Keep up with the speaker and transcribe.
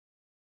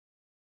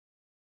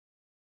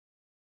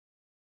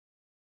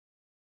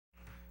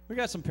We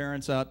got some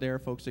parents out there,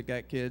 folks that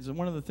got kids, and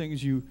one of the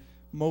things you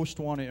most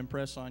want to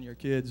impress on your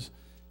kids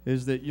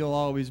is that you'll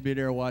always be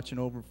there watching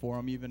over for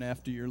them. Even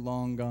after you're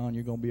long gone,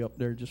 you're going to be up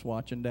there just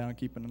watching down,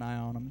 keeping an eye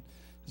on them.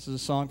 This is a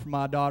song from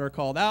my daughter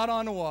called Out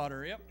on the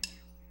Water. Yep.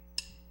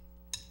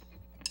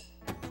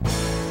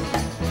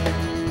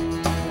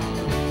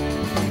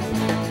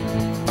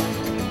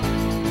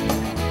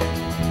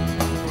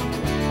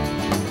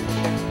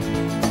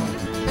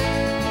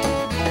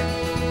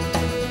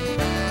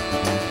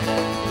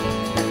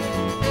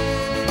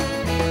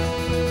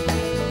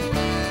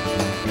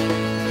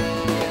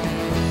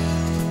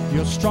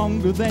 You're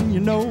stronger than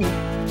you know.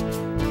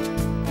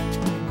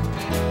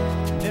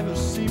 Never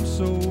seems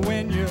so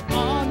when you're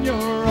on your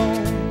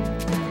own.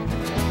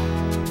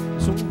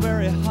 So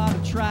very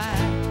hard to try.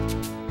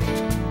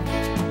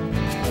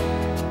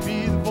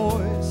 Be the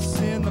voice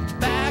in the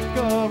back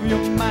of your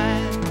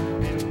mind.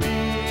 And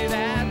be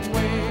that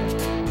way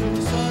till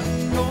the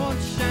sun don't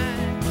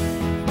shine.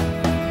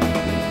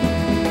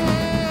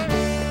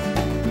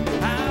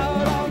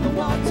 Out on the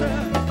water,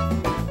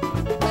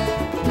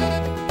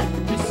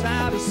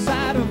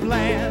 side of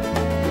land,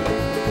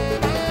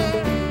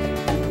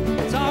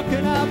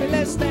 talking of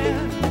less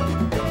than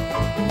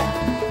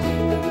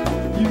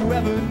you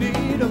ever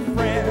need a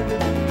friend.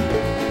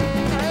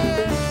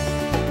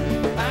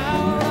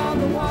 Out on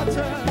the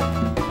water,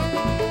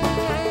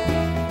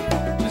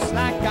 just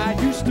like I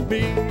used to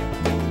be.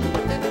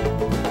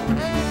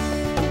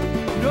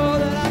 Know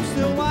that I'm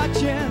still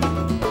watching,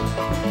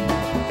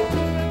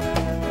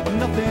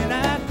 nothing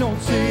I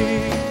don't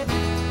see.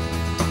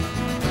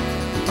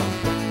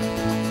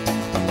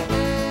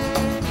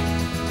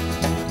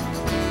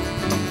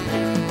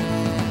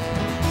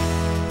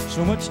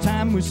 So much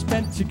time we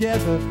spent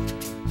together,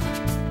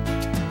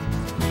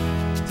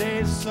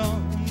 days of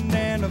sun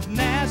and of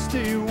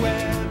nasty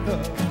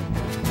weather,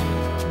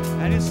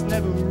 and it's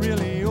never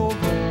really over.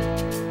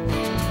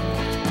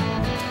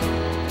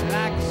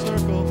 Like a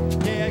circle,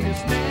 yeah,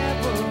 it's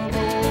never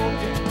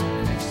broken.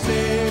 It's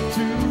safe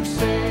to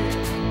say,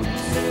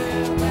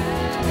 sail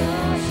that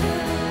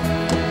ocean.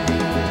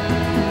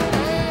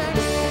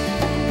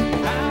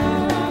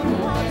 Out on the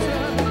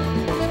water,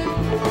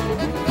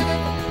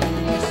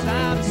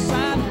 side to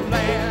side of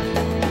land,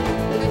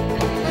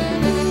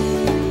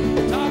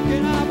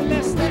 talking of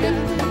less than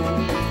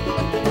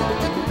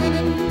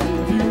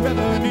if you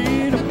ever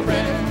need a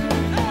friend.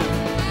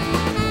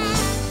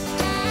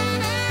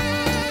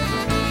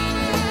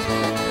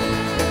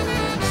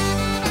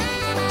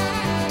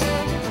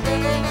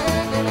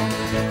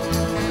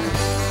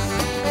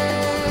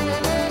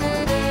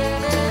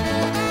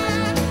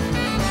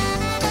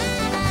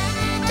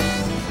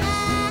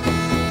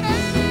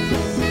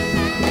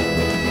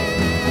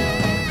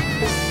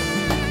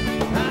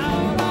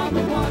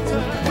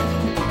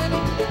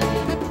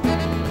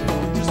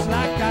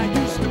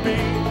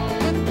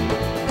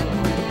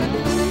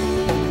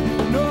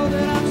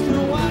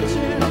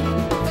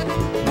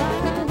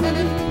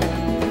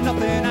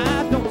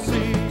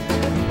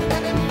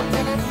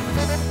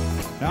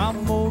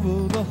 I'm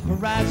over the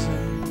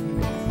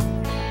horizon.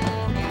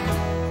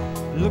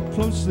 Look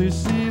closely,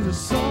 see the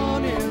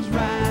sun is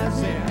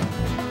rising.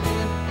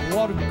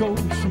 Water goes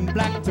from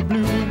black to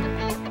blue.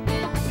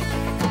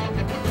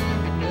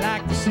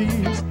 Like the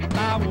seas,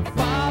 I will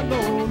find